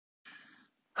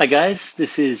Hi guys,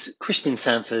 this is Crispin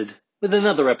Sanford with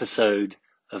another episode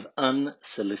of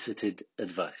Unsolicited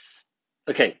Advice.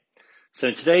 Okay, so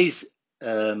in today's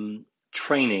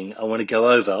training, I want to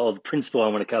go over, or the principle I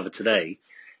want to cover today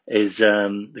is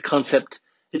the concept.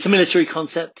 It's a military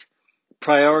concept: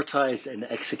 prioritize and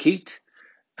execute,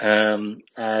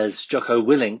 as Jocko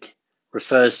Willink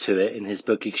refers to it in his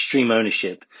book Extreme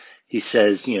Ownership. He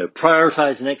says,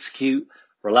 prioritize and execute,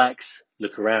 relax,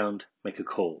 look around, make a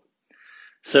call.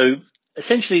 So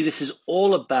essentially, this is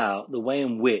all about the way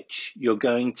in which you're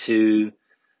going to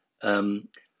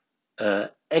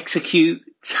execute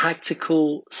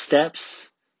tactical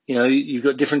steps. You've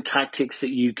got different tactics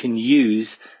that you can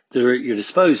use that are at your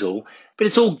disposal, but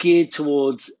it's all geared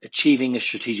towards achieving a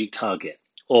strategic target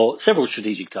or several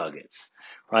strategic targets,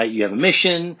 right? You have a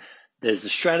mission, there's a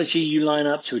strategy you line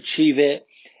up to achieve it,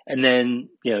 and then,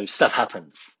 stuff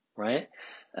happens, right?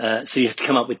 So you have to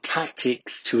come up with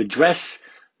tactics to address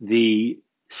the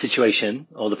situation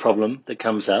or the problem that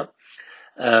comes up,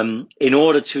 in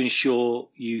order to ensure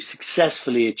you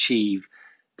successfully achieve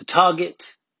the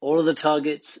target, all of the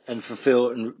targets, and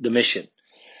fulfill the mission.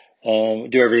 Do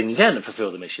everything you can to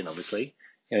fulfill the mission, obviously.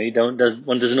 One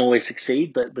doesn't always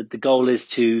succeed, but the goal is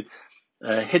to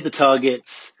hit the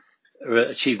targets, or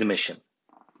achieve the mission.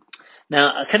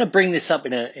 Now, I kind of bring this up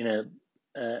in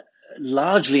a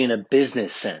largely in a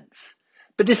business sense,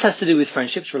 but this has to do with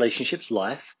friendships, relationships,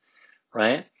 life,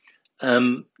 right?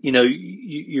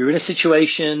 You're in a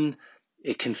situation,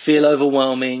 it can feel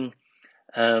overwhelming,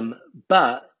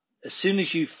 but as soon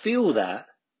as you feel that,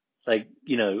 I'm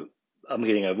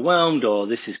getting overwhelmed or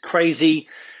this is crazy,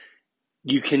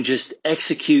 you can just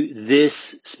execute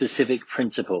this specific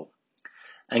principle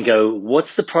and go,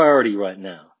 what's the priority right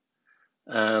now?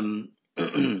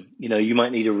 You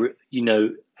might need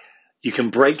you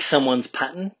can break someone's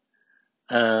pattern.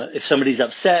 If somebody's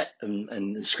upset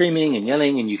and screaming and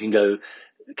yelling, and you can go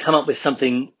come up with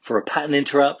something for a pattern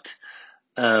interrupt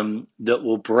that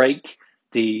will break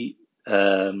the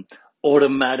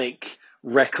automatic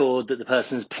record that the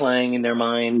person's playing in their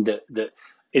mind, that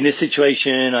in this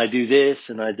situation I do this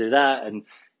and I do that and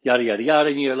yada yada yada,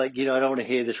 and you're like, I don't want to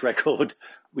hear this record.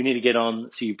 We need to get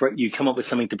on. So you come up with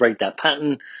something to break that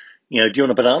pattern. Do you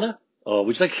want a banana? Or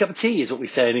would you like a cup of tea, is what we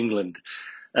say in England.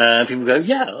 People go,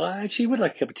 yeah, I actually would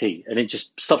like a cup of tea. And it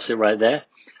just stops it right there.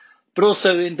 But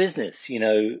also in business,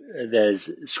 there's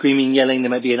screaming, yelling,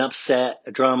 there might be an upset,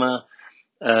 a drama,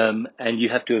 and you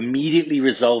have to immediately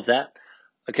resolve that.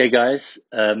 Okay, guys,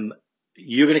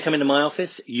 you're going to come into my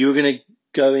office. You're going to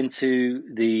go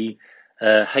into the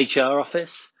HR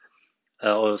office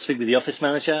or speak with the office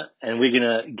manager, and we're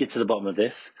going to get to the bottom of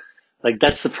this.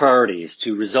 That's the priority, is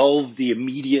to resolve the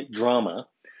immediate drama.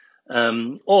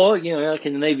 Or, like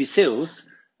in the Navy SEALs,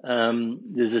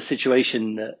 there's a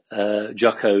situation that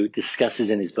Jocko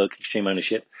discusses in his book, Extreme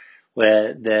Ownership,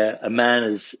 where a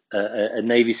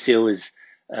Navy SEAL is,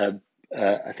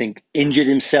 I think, injured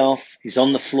himself. He's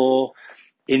on the floor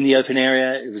in the open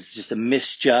area. It was just a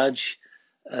misjudgment,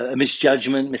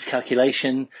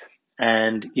 miscalculation.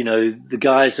 And, the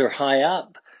guys are high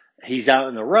up. He's out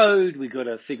on the road. We've got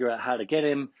to figure out how to get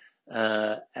him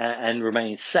and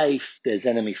remain safe. There's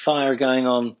enemy fire going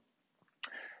on.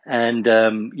 And,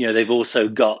 they've also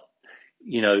got,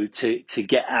 to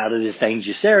get out of this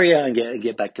dangerous area and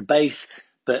get back to base.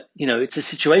 But, it's a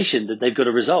situation that they've got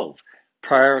to resolve,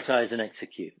 prioritize and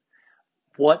execute.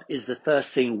 What is the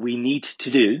first thing we need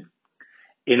to do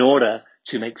in order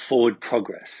to make forward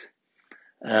progress?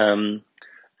 In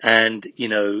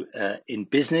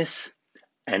business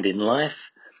and in life,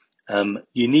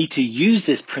 you need to use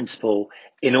this principle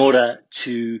in order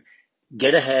to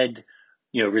get ahead,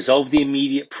 resolve the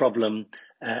immediate problem,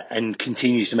 and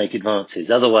continue to make advances.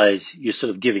 Otherwise, you're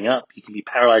sort of giving up. You can be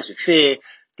paralyzed with fear.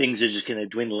 Things are just going to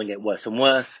dwindle and get worse and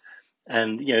worse.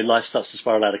 And, life starts to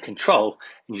spiral out of control.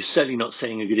 And you're certainly not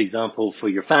setting a good example for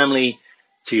your family,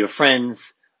 to your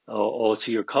friends, or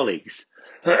to your colleagues,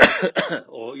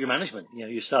 or your management,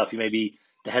 your staff. You may be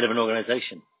the head of an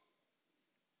organization.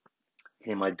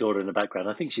 Hear my daughter in the background.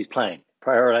 I think she's playing.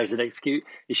 Prioritize and execute.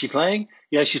 Is she playing?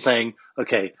 Yeah, she's playing.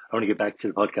 Okay, I want to get back to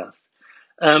the podcast.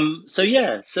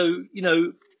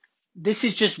 This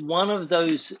is just one of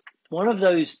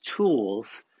those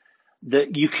tools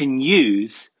that you can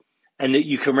use and that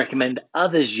you can recommend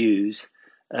others use,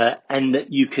 and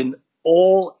that you can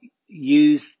all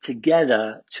use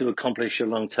together to accomplish your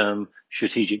long-term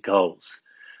strategic goals.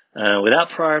 Without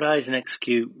prioritize and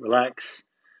execute, relax,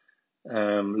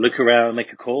 look around,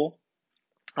 make a call.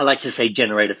 I like to say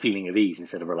generate a feeling of ease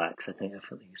instead of relax. I think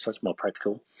it's much more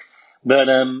practical. But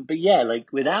yeah,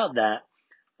 without that,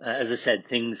 as I said,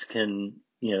 things can,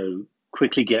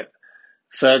 quickly get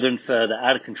further and further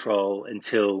out of control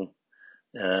until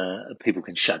people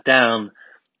can shut down,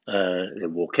 they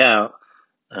walk out,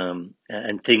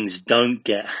 and things don't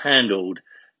get handled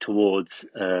towards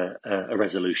a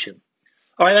resolution.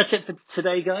 All right, that's it for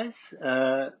today, guys.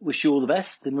 Wish you all the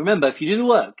best. And remember, if you do the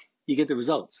work, you get the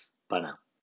results. Bye now.